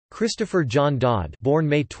Christopher John Dodd, born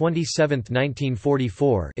May 27,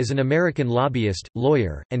 1944, is an American lobbyist,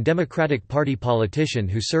 lawyer, and Democratic Party politician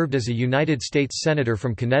who served as a United States Senator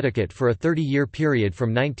from Connecticut for a 30-year period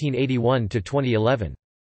from 1981 to 2011.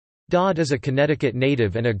 Dodd is a Connecticut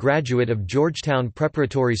native and a graduate of Georgetown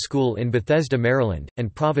Preparatory School in Bethesda, Maryland,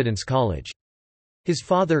 and Providence College. His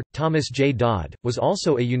father, Thomas J. Dodd, was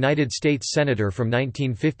also a United States Senator from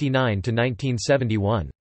 1959 to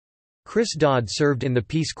 1971. Chris Dodd served in the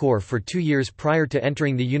Peace Corps for 2 years prior to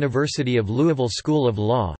entering the University of Louisville School of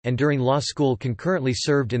Law, and during law school concurrently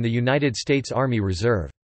served in the United States Army Reserve.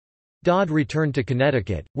 Dodd returned to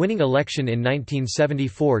Connecticut, winning election in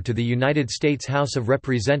 1974 to the United States House of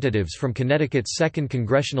Representatives from Connecticut's 2nd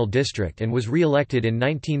Congressional District and was re-elected in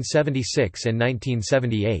 1976 and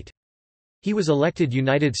 1978. He was elected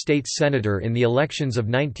United States Senator in the elections of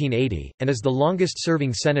 1980, and is the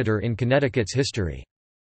longest-serving senator in Connecticut's history.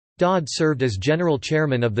 Dodd served as General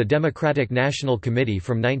Chairman of the Democratic National Committee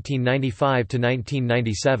from 1995 to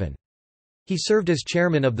 1997. He served as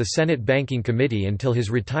Chairman of the Senate Banking Committee until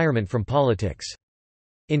his retirement from politics.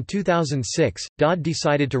 In 2006, Dodd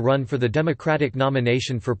decided to run for the Democratic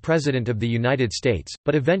nomination for President of the United States,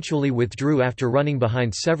 but eventually withdrew after running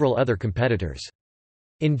behind several other competitors.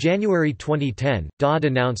 In January 2010, Dodd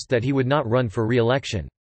announced that he would not run for re-election.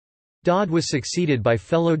 Dodd was succeeded by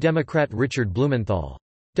fellow Democrat Richard Blumenthal.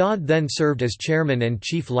 Dodd then served as chairman and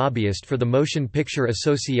chief lobbyist for the Motion Picture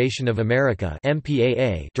Association of America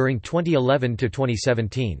 (MPAA) during 2011 to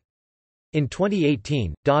 2017. In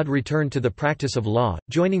 2018, Dodd returned to the practice of law,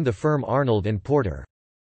 joining the firm Arnold & Porter.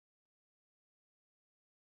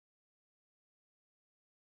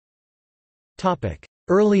 Topic: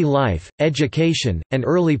 Early life, education, and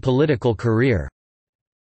early political career.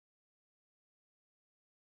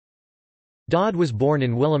 Dodd was born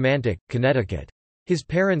in Willimantic, Connecticut. His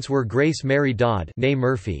parents were Grace Mary Dodd née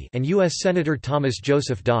Murphy and U.S. Senator Thomas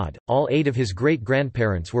Joseph Dodd. All 8 of his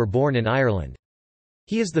great-grandparents were born in Ireland.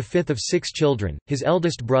 He is the 5th of 6 children. His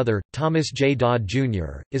eldest brother, Thomas J. Dodd,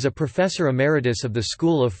 Jr., is a professor emeritus of the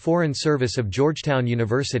School of Foreign Service of Georgetown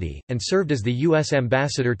University, and served as the U.S.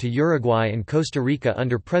 ambassador to Uruguay and Costa Rica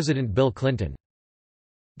under President Bill Clinton.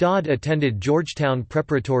 Dodd attended Georgetown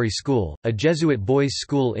Preparatory School, a Jesuit boys'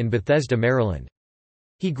 school in Bethesda, Maryland.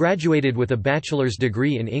 He graduated with a bachelor's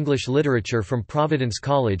degree in English literature from Providence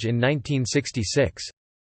College in 1966.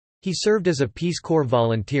 He served as a Peace Corps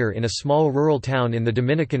volunteer in a small rural town in the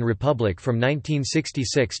Dominican Republic from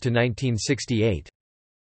 1966 to 1968.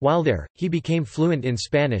 While there, he became fluent in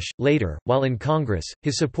Spanish. Later, while in Congress,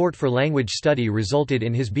 his support for language study resulted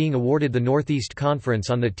in his being awarded the Northeast Conference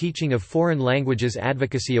on the Teaching of Foreign Languages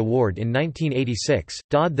Advocacy Award in 1986.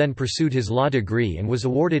 Dodd then pursued his law degree and was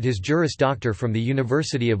awarded his Juris Doctor from the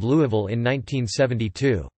University of Louisville in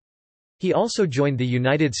 1972. He also joined the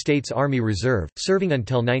United States Army Reserve, serving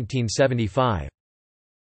until 1975.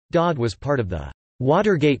 Dodd was part of the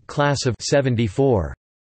Watergate Class of '74.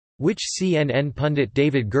 Which CNN pundit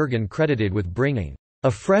David Gergen credited with bringing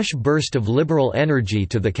a fresh burst of liberal energy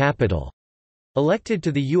to the Capitol. Elected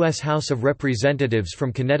to the U.S. House of Representatives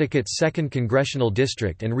from Connecticut's 2nd Congressional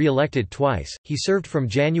District and re-elected twice, he served from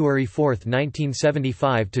January 4,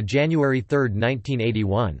 1975 to January 3,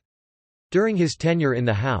 1981. During his tenure in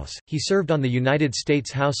the House, he served on the United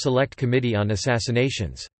States House Select Committee on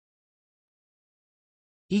Assassinations.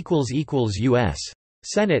 U.S.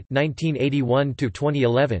 Senate 1981 to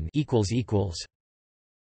 2011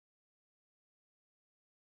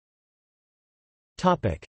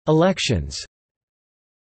 Topic: Elections.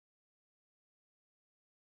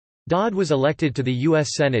 Dodd was elected to the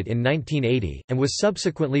U.S. Senate in 1980, and was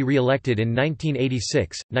subsequently re-elected in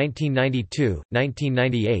 1986, 1992,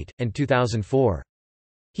 1998, and 2004.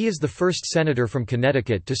 He is the first senator from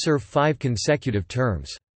Connecticut to serve 5 consecutive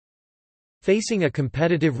terms. Facing a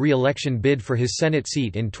competitive re-election bid for his Senate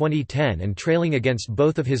seat in 2010 and trailing against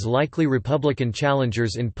both of his likely Republican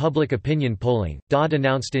challengers in public opinion polling, Dodd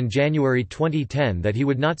announced in January 2010 that he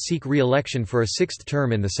would not seek re-election for a 6th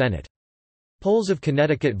term in the Senate. Polls of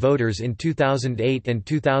Connecticut voters in 2008 and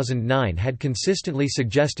 2009 had consistently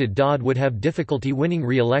suggested Dodd would have difficulty winning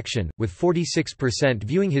re-election, with 46%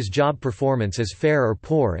 viewing his job performance as fair or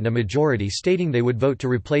poor and a majority stating they would vote to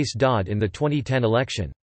replace Dodd in the 2010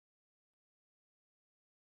 election.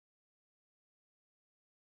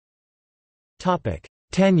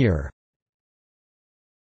 Tenure.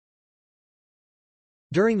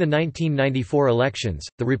 During the 1994 elections,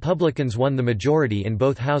 the Republicans won the majority in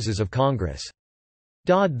both houses of Congress.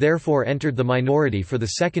 Dodd therefore entered the minority for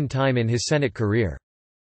the 2nd time in his Senate career.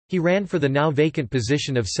 He ran for the now vacant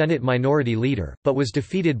position of Senate Minority Leader, but was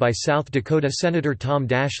defeated by South Dakota Senator Tom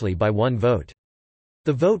Dashley by 1 vote.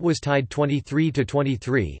 The vote was tied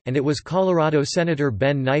 23-23, and it was Colorado Senator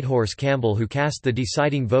Ben Nighthorse Campbell who cast the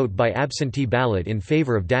deciding vote by absentee ballot in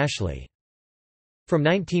favor of Dashley. From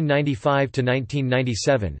 1995 to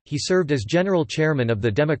 1997, he served as general chairman of the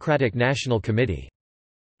Democratic National Committee.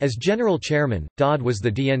 As general chairman, Dodd was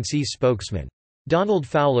the DNC spokesman. Donald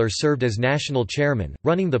Fowler served as national chairman,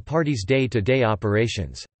 running the party's day-to-day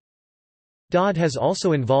operations. Dodd has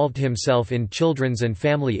also involved himself in children's and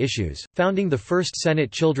family issues, founding the first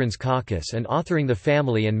Senate Children's Caucus and authoring the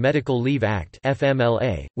Family and Medical Leave Act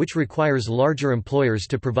 (FMLA), which requires larger employers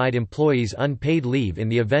to provide employees unpaid leave in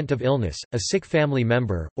the event of illness, a sick family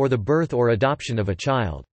member, or the birth or adoption of a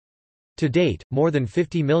child. To date, more than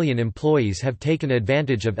 50 million employees have taken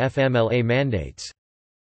advantage of FMLA mandates.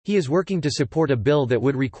 He is working to support a bill that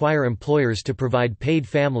would require employers to provide paid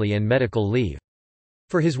family and medical leave.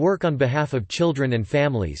 For his work on behalf of children and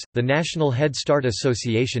families, the National Head Start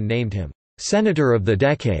Association named him Senator of the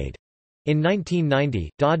Decade. In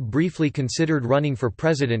 1990, Dodd briefly considered running for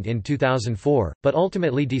president in 2004, but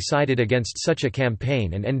ultimately decided against such a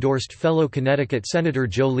campaign and endorsed fellow Connecticut Senator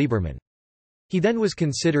Joe Lieberman. He then was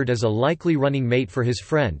considered as a likely running mate for his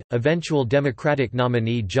friend, eventual Democratic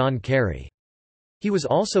nominee John Kerry. He was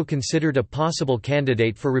also considered a possible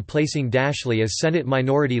candidate for replacing Dashley as Senate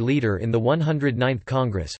Minority Leader in the 109th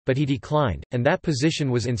Congress, but he declined, and that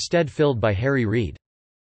position was instead filled by Harry Reid.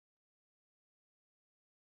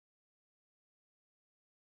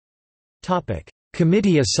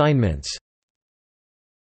 Committee assignments.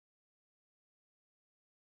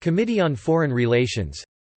 Committee on Foreign Relations,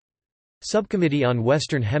 Subcommittee on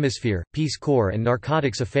Western Hemisphere, Peace Corps and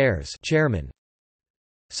Narcotics Affairs, Chairman.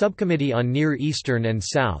 Subcommittee on Near Eastern and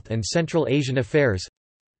South and Central Asian Affairs,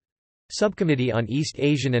 Subcommittee on East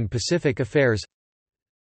Asian and Pacific Affairs,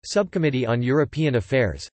 Subcommittee on European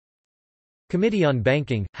Affairs, Committee on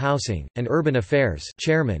Banking, Housing, and Urban Affairs,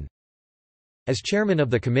 Chairman. As chairman of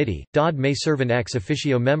the committee, Dodd may serve an ex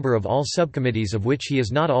officio member of all subcommittees of which he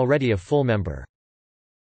is not already a full member.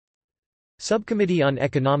 Subcommittee on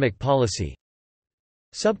Economic Policy,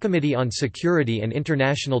 Subcommittee on Security and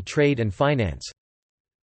International Trade and Finance,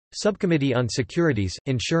 Subcommittee on Securities,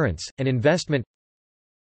 Insurance, and Investment,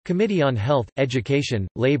 Committee on Health, Education,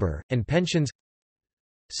 Labor, and Pensions,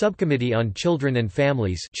 Subcommittee on Children and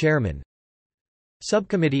Families, Chairman.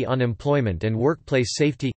 Subcommittee on Employment and Workplace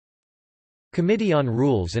Safety, Committee on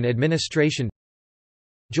Rules and Administration,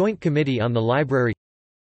 Joint Committee on the Library,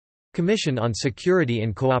 Commission on Security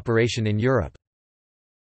and Cooperation in Europe.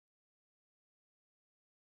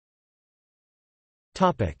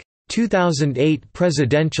 2008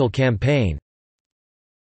 presidential campaign.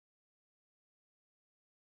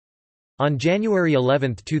 On January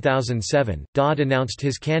 11, 2007, Dodd announced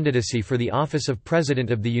his candidacy for the office of President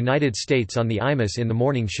of the United States on the Imus in the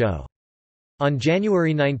Morning Show. On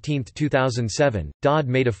January 19, 2007, Dodd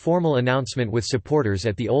made a formal announcement with supporters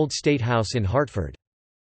at the Old State House in Hartford.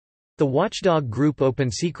 The watchdog group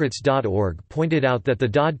OpenSecrets.org pointed out that the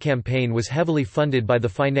Dodd campaign was heavily funded by the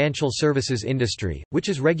financial services industry, which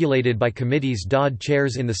is regulated by committees Dodd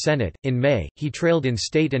chairs in the Senate. In May, he trailed in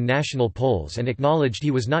state and national polls and acknowledged he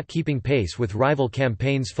was not keeping pace with rival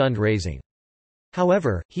campaigns' fundraising.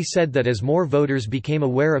 However, he said that as more voters became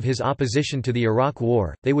aware of his opposition to the Iraq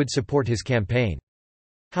War, they would support his campaign.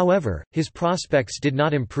 However, his prospects did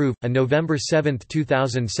not improve. A November 7,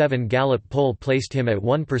 2007 Gallup poll placed him at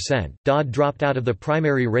 1%. Dodd dropped out of the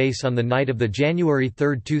primary race on the night of the January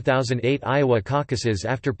 3, 2008 Iowa caucuses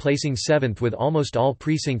after placing 7th with almost all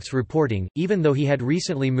precincts reporting, even though he had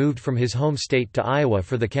recently moved from his home state to Iowa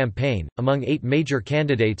for the campaign. Among 8 major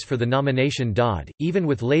candidates for the nomination, Dodd, even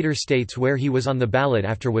with later states where he was on the ballot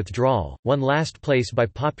after withdrawal, won last place by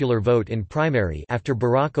popular vote in primary after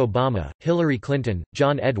Barack Obama, Hillary Clinton,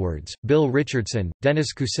 John Edwards, Bill Richardson,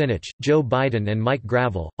 Dennis Kucinich, Joe Biden and Mike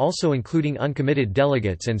Gravel, also including uncommitted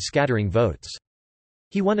delegates and scattering votes.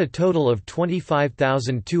 He won a total of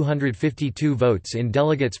 25,252 votes in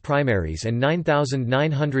delegates primaries and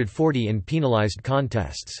 9,940 in penalized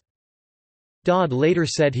contests. Dodd later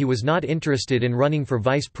said he was not interested in running for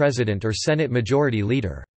vice president or Senate Majority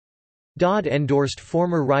Leader. Dodd endorsed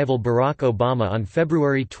former rival Barack Obama on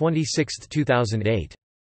February 26, 2008.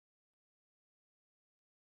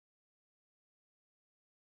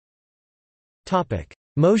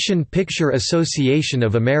 Motion Picture Association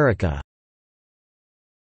of America.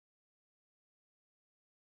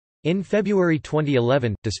 In February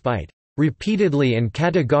 2011, despite repeatedly and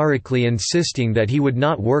categorically insisting that he would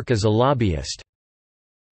not work as a lobbyist,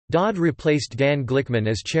 Dodd replaced Dan Glickman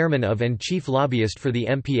as chairman of and chief lobbyist for the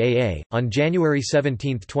MPAA. On January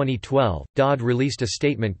 17, 2012, Dodd released a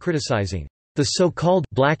statement criticizing the so-called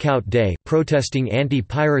Blackout Day protesting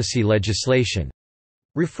anti-piracy legislation.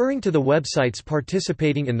 Referring to the websites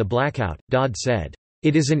participating in the blackout, Dodd said,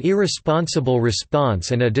 "It is an irresponsible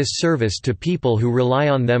response and a disservice to people who rely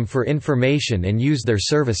on them for information and use their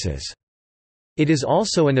services. It is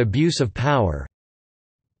also an abuse of power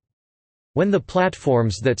when the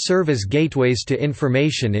platforms that serve as gateways to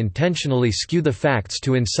information intentionally skew the facts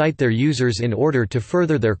to incite their users in order to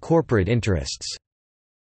further their corporate interests."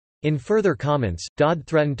 In further comments, Dodd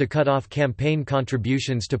threatened to cut off campaign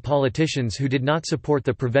contributions to politicians who did not support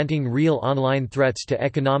the Preventing Real Online Threats to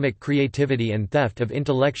Economic Creativity and Theft of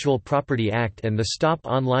Intellectual Property Act and the Stop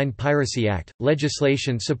Online Piracy Act,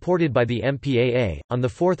 legislation supported by the MPAA. On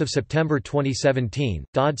 4 September 2017,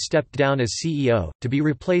 Dodd stepped down as CEO, to be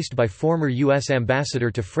replaced by former U.S.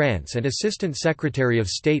 Ambassador to France and Assistant Secretary of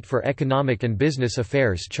State for Economic and Business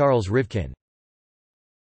Affairs Charles Rivkin.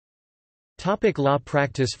 Law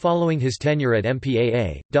practice. Following his tenure at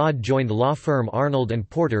MPAA, Dodd joined law firm Arnold &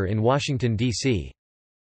 Porter in Washington, D.C.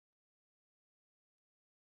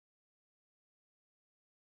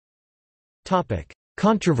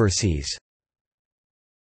 Controversies.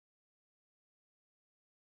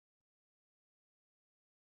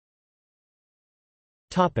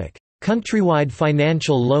 Countrywide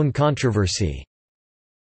financial loan controversy.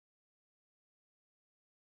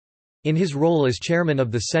 In his role as chairman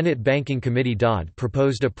of the Senate Banking Committee, Dodd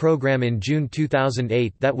proposed a program in June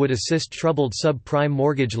 2008 that would assist troubled subprime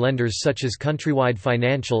mortgage lenders such as Countrywide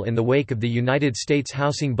Financial in the wake of the United States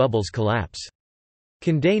housing bubble's collapse.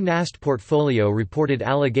 Condé Nast Portfolio reported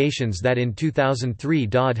allegations that in 2003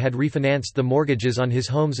 Dodd had refinanced the mortgages on his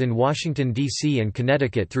homes in Washington, D.C. and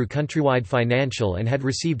Connecticut through Countrywide Financial and had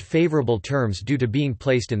received favorable terms due to being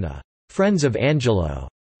placed in the Friends of Angelo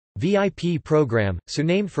VIP program, so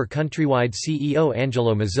named for Countrywide CEO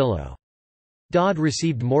Angelo Mazzillo. Dodd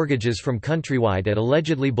received mortgages from Countrywide at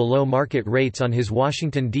allegedly below market rates on his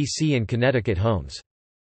Washington, D.C. and Connecticut homes.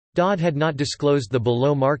 Dodd had not disclosed the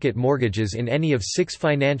below-market mortgages in any of 6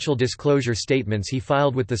 financial disclosure statements he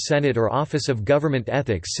filed with the Senate or Office of Government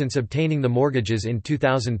Ethics since obtaining the mortgages in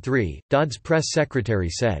 2003. Dodd's press secretary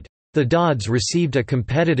said, "The Dodds received a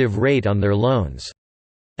competitive rate on their loans,"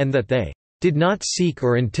 and that they did not seek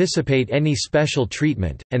or anticipate any special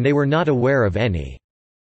treatment, and they were not aware of any,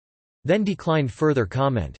 then declined further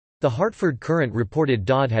comment. The Hartford Courant reported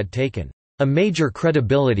Dodd had taken a major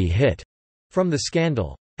credibility hit from the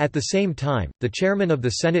scandal. At the same time, the chairman of the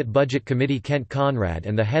Senate Budget Committee Kent Conrad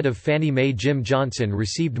and the head of Fannie Mae Jim Johnson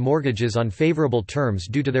received mortgages on favorable terms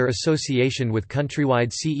due to their association with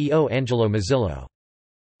Countrywide CEO Angelo Mazzillo.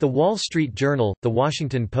 The Wall Street Journal, The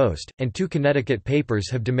Washington Post, and 2 Connecticut papers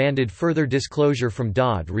have demanded further disclosure from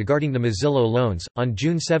Dodd regarding the Mazzillo loans. On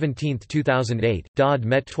June 17, 2008, Dodd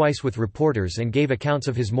met twice with reporters and gave accounts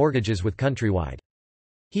of his mortgages with Countrywide.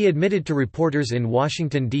 He admitted to reporters in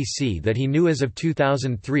Washington, D.C. that he knew as of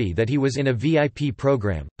 2003 that he was in a VIP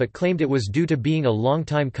program, but claimed it was due to being a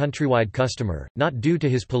longtime Countrywide customer, not due to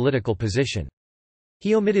his political position.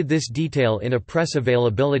 He omitted this detail in a press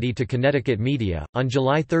availability to Connecticut media. On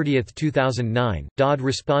July 30, 2009, Dodd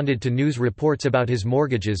responded to news reports about his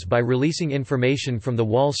mortgages by releasing information from the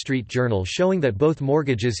Wall Street Journal showing that both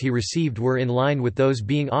mortgages he received were in line with those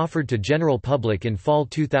being offered to general public in fall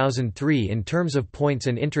 2003 in terms of points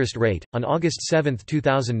and interest rate. On August 7,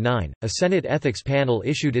 2009, a Senate ethics panel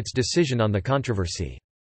issued its decision on the controversy.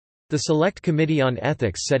 The Select Committee on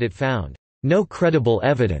Ethics said it found no credible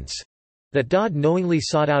evidence that Dodd knowingly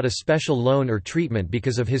sought out a special loan or treatment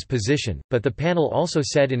because of his position, but the panel also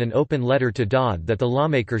said in an open letter to Dodd that the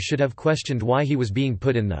lawmaker should have questioned why he was being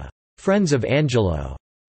put in the Friends of Angelo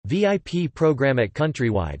VIP program at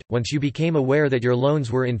Countrywide, once you became aware that your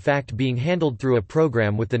loans were in fact being handled through a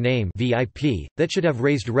program with the name VIP, that should have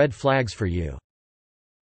raised red flags for you.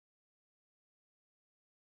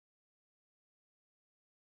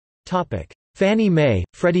 Fannie Mae,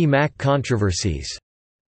 Freddie Mac controversies.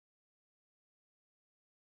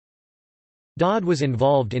 Dodd was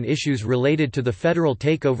involved in issues related to the federal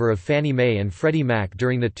takeover of Fannie Mae and Freddie Mac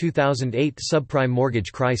during the 2008 subprime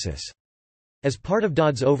mortgage crisis. As part of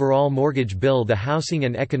Dodd's overall mortgage bill, the Housing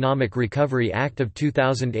and Economic Recovery Act of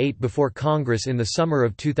 2008 before Congress in the summer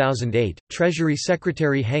of 2008, Treasury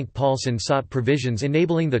Secretary Hank Paulson sought provisions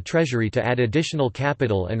enabling the Treasury to add additional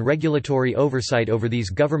capital and regulatory oversight over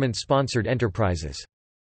these government-sponsored enterprises.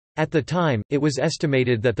 At the time, it was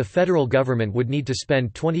estimated that the federal government would need to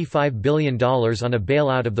spend $25 billion on a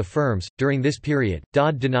bailout of the firms. During this period,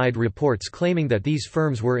 Dodd denied reports claiming that these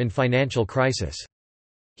firms were in financial crisis.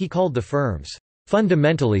 He called the firms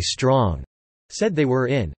fundamentally strong, said they were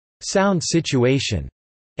in sound situation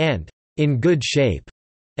and in good shape,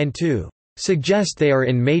 and to suggest they are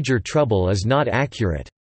in major trouble is not accurate."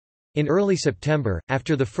 In early September,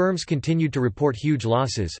 after the firms continued to report huge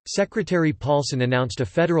losses, Secretary Paulson announced a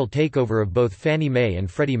federal takeover of both Fannie Mae and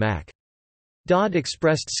Freddie Mac. Dodd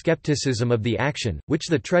expressed skepticism of the action, which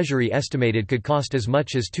the Treasury estimated could cost as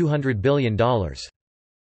much as $200 billion.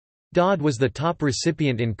 Dodd was the top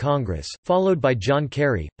recipient in Congress, followed by John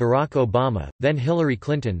Kerry, Barack Obama, then Hillary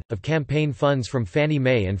Clinton, of campaign funds from Fannie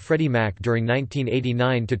Mae and Freddie Mac during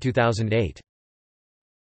 1989 to 2008.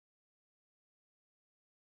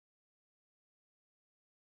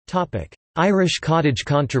 Irish Cottage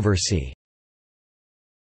controversy.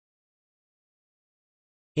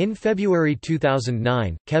 In February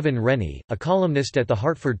 2009, Kevin Rennie, a columnist at the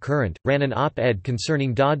Hartford Courant, ran an op-ed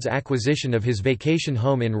concerning Dodd's acquisition of his vacation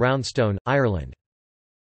home in Roundstone, Ireland.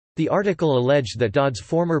 The article alleged that Dodd's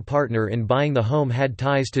former partner in buying the home had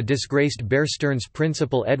ties to disgraced Bear Stearns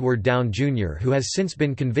principal Edward Downe Jr., who has since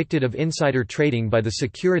been convicted of insider trading by the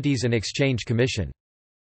Securities and Exchange Commission.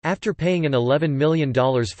 After paying an $11 million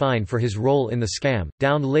fine for his role in the scam,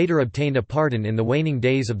 Downe later obtained a pardon in the waning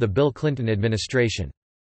days of the Bill Clinton administration.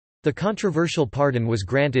 The controversial pardon was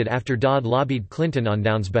granted after Dodd lobbied Clinton on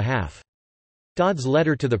Downe's behalf. Dodd's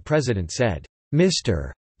letter to the president said,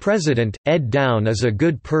 "Mr. President, Ed Downe is a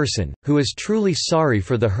good person, who is truly sorry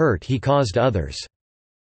for the hurt he caused others."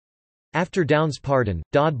 After Downe's pardon,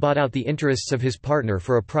 Dodd bought out the interests of his partner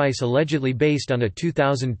for a price allegedly based on a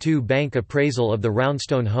 2002 bank appraisal of the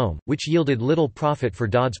Roundstone home, which yielded little profit for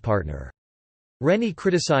Dodd's partner. Rennie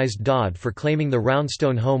criticized Dodd for claiming the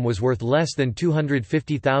Roundstone home was worth less than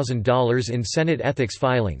 $250,000 in Senate ethics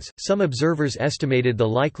filings. Some observers estimated the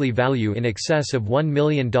likely value in excess of $1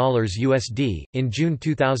 million USD. In June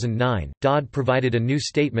 2009, Dodd provided a new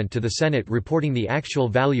statement to the Senate reporting the actual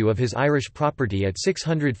value of his Irish property at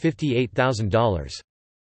 $658,000.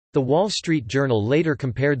 The Wall Street Journal later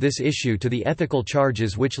compared this issue to the ethical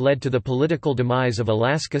charges which led to the political demise of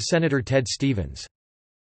Alaska Senator Ted Stevens.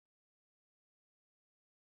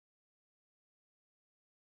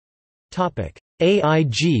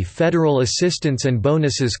 AIG federal assistance and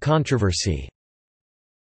bonuses controversy.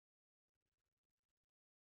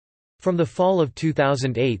 From the fall of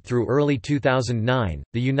 2008 through early 2009,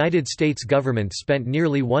 the United States government spent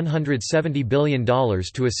nearly $170 billion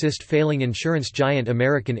to assist failing insurance giant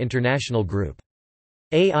American International Group.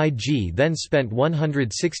 AIG then spent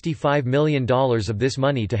 $165 million of this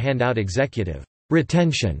money to hand out executive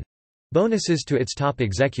retention bonuses to its top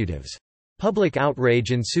executives. Public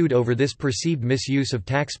outrage ensued over this perceived misuse of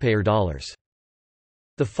taxpayer dollars.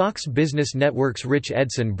 The Fox Business Network's Rich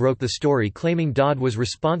Edson broke the story claiming Dodd was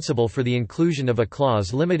responsible for the inclusion of a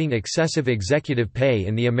clause limiting excessive executive pay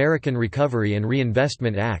in the American Recovery and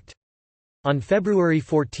Reinvestment Act. On February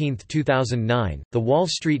 14, 2009, The Wall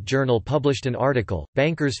Street Journal published an article,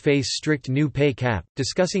 "Bankers Face Strict New Pay Cap,"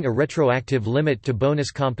 discussing a retroactive limit to bonus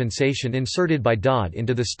compensation inserted by Dodd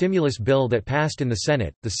into the stimulus bill that passed in the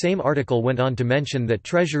Senate. The same article went on to mention that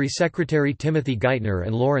Treasury Secretary Timothy Geithner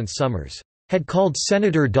and Lawrence Summers had called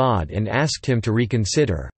Senator Dodd and asked him to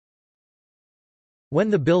reconsider. When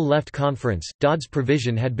the bill left conference, Dodd's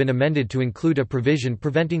provision had been amended to include a provision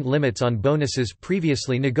preventing limits on bonuses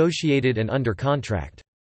previously negotiated and under contract.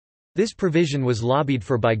 This provision was lobbied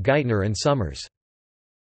for by Geithner and Summers.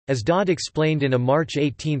 As Dodd explained in a March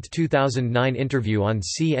 18, 2009 interview on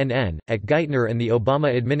CNN, at Geithner and the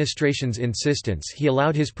Obama administration's insistence he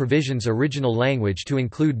allowed his provision's original language to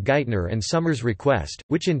include Geithner and Summers' request,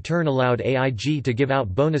 which in turn allowed AIG to give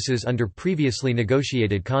out bonuses under previously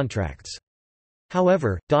negotiated contracts.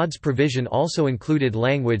 However, Dodd's provision also included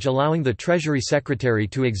language allowing the Treasury Secretary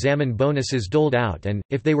to examine bonuses doled out and,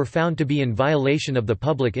 if they were found to be in violation of the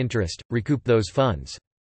public interest, recoup those funds.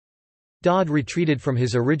 Dodd retreated from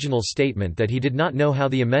his original statement that he did not know how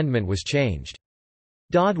the amendment was changed.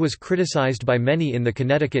 Dodd was criticized by many in the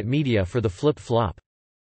Connecticut media for the flip-flop.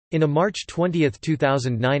 In a March 20,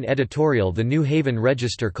 2009 editorial, the New Haven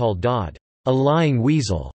Register called Dodd a lying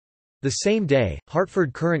weasel. The same day,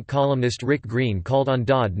 Hartford Courant columnist Rick Green called on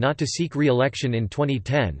Dodd not to seek re-election in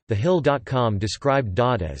 2010. TheHill.com described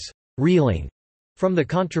Dodd as reeling from the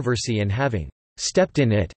controversy and having stepped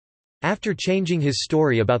in it after changing his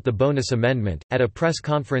story about the bonus amendment. At a press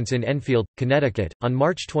conference in Enfield, Connecticut, on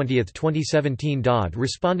March 20, 2017, Dodd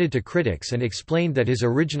responded to critics and explained that his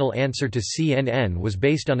original answer to CNN was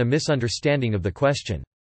based on a misunderstanding of the question.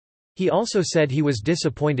 He also said he was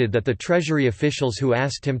disappointed that the Treasury officials who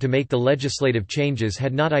asked him to make the legislative changes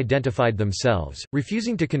had not identified themselves,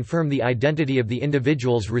 refusing to confirm the identity of the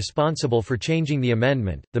individuals responsible for changing the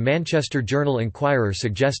amendment. The Manchester Journal Enquirer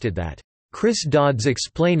suggested that Chris Dodd's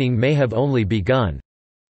explaining may have only begun.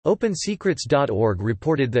 OpenSecrets.org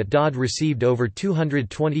reported that Dodd received over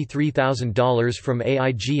 $223,000 from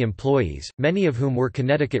AIG employees, many of whom were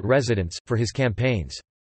Connecticut residents, for his campaigns.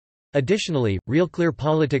 Additionally,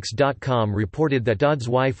 RealClearPolitics.com reported that Dodd's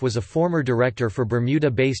wife was a former director for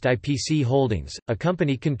Bermuda-based IPC Holdings, a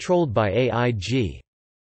company controlled by AIG.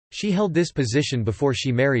 She held this position before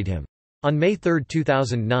she married him. On May 3,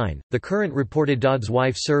 2009, The Current reported Dodd's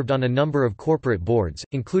wife served on a number of corporate boards,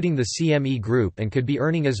 including the CME Group, and could be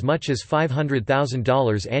earning as much as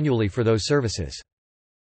 $500,000 annually for those services.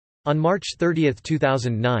 On March 30,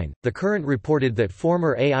 2009, The Current reported that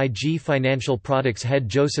former AIG Financial Products head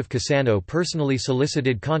Joseph Cassano personally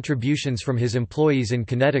solicited contributions from his employees in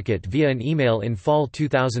Connecticut via an email in fall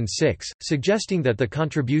 2006, suggesting that the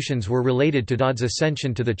contributions were related to Dodd's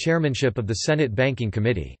ascension to the chairmanship of the Senate Banking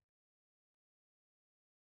Committee.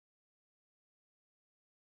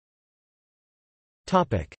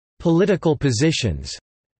 Political positions.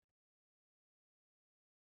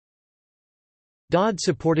 Dodd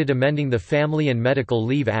supported amending the Family and Medical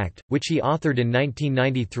Leave Act, which he authored in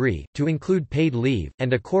 1993, to include paid leave,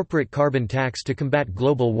 and a corporate carbon tax to combat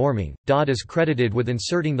global warming. Dodd is credited with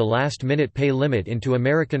inserting the last-minute pay limit into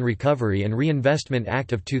American Recovery and Reinvestment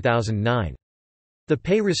Act of 2009. The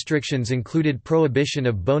pay restrictions included prohibition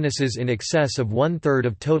of bonuses in excess of one-third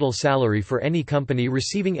of total salary for any company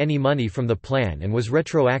receiving any money from the plan and was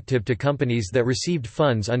retroactive to companies that received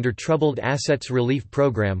funds under Troubled Assets Relief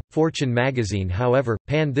Program. Fortune magazine, however,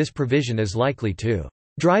 panned this provision as likely to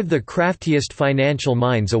drive the craftiest financial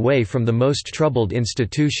minds away from the most troubled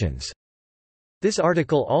institutions. This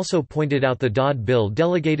article also pointed out the Dodd bill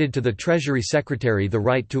delegated to the Treasury Secretary the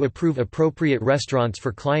right to approve appropriate restaurants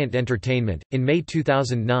for client entertainment. In May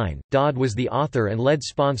 2009, Dodd was the author and lead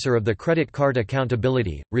sponsor of the Credit Card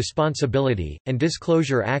Accountability, Responsibility, and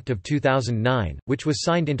Disclosure Act of 2009, which was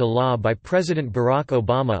signed into law by President Barack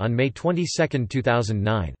Obama on May 22,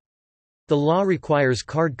 2009. The law requires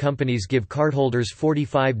card companies give cardholders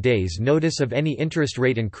 45 days notice of any interest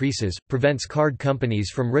rate increases, prevents card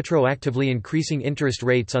companies from retroactively increasing interest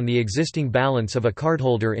rates on the existing balance of a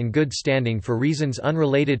cardholder in good standing for reasons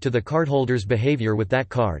unrelated to the cardholder's behavior with that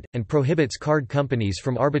card, and prohibits card companies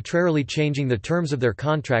from arbitrarily changing the terms of their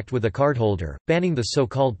contract with a cardholder, banning the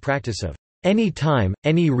so-called practice of any time,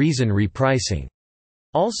 any reason repricing.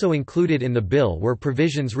 Also included in the bill were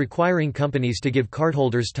provisions requiring companies to give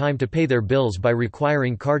cardholders time to pay their bills by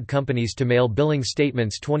requiring card companies to mail billing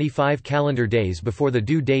statements 25 calendar days before the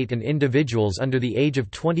due date and individuals under the age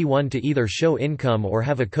of 21 to either show income or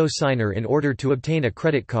have a co-signer in order to obtain a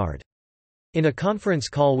credit card. In a conference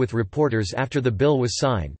call with reporters after the bill was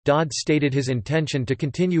signed, Dodd stated his intention to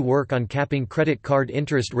continue work on capping credit card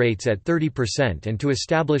interest rates at 30% and to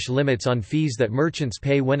establish limits on fees that merchants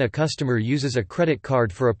pay when a customer uses a credit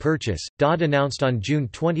card for a purchase. Dodd announced on June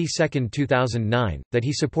 22, 2009, that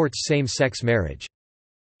he supports same-sex marriage.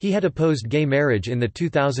 He had opposed gay marriage in the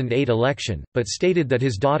 2008 election, but stated that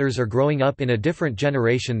his daughters are growing up in a different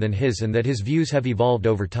generation than his and that his views have evolved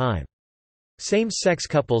over time. Same-sex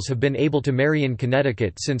couples have been able to marry in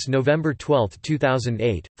Connecticut since November 12,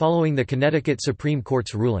 2008, following the Connecticut Supreme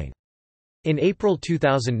Court's ruling. In April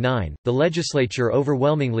 2009, the legislature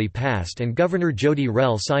overwhelmingly passed and Governor Jody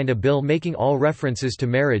Rell signed a bill making all references to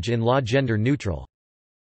marriage in law gender-neutral.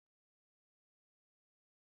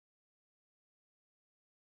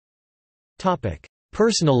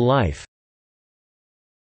 Personal life.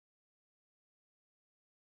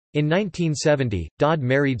 In 1970, Dodd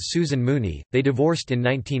married Susan Mooney, they divorced in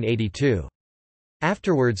 1982.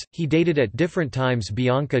 Afterwards, he dated at different times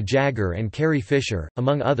Bianca Jagger and Carrie Fisher,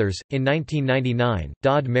 among others. In 1999,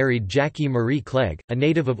 Dodd married Jackie Marie Clegg, a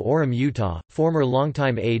native of Orem, Utah, former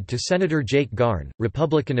longtime aide to Senator Jake Garn,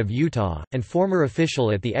 Republican of Utah, and former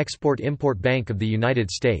official at the Export-Import Bank of the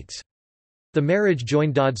United States. The marriage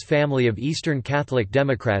joined Dodd's family of Eastern Catholic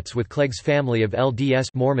Democrats with Clegg's family of LDS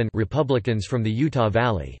Mormon Republicans from the Utah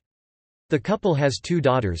Valley. The couple has two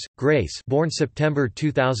daughters, Grace, born September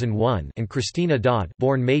 2001, and Christina Dodd,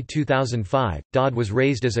 born May 2005. Dodd was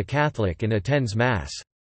raised as a Catholic and attends Mass.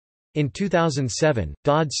 In 2007,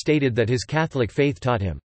 Dodd stated that his Catholic faith taught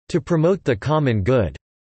him to promote the common good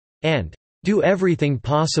and do everything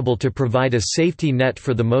possible to provide a safety net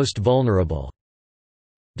for the most vulnerable.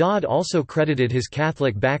 Dodd also credited his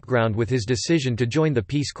Catholic background with his decision to join the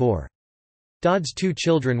Peace Corps. Dodd's two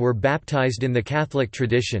children were baptized in the Catholic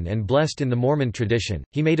tradition and blessed in the Mormon tradition.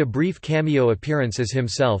 He made a brief cameo appearance as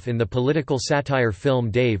himself in the political satire film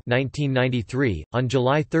Dave 1993. On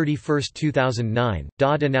July 31, 2009,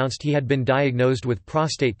 Dodd announced he had been diagnosed with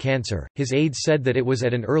prostate cancer. His aides said that it was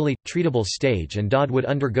at an early, treatable stage and Dodd would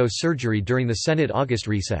undergo surgery during the Senate August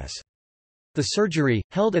recess. The surgery,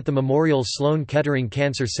 held at the Memorial Sloan Kettering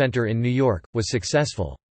Cancer Center in New York, was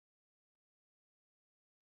successful.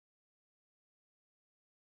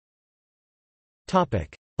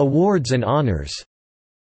 Awards and honors.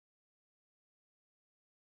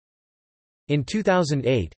 In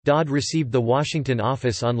 2008, Dodd received the Washington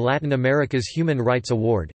Office on Latin America's Human Rights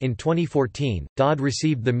Award. In 2014, Dodd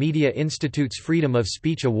received the Media Institute's Freedom of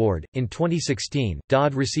Speech Award. In 2016,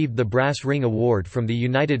 Dodd received the Brass Ring Award from the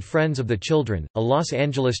United Friends of the Children, a Los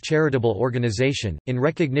Angeles charitable organization, in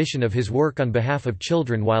recognition of his work on behalf of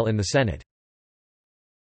children while in the Senate.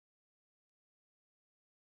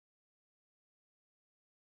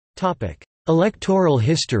 Electoral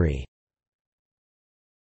history.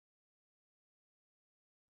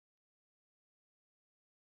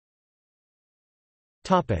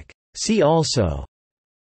 See also: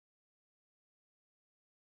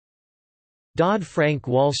 Dodd-Frank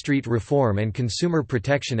Wall Street Reform and Consumer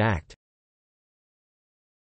Protection Act.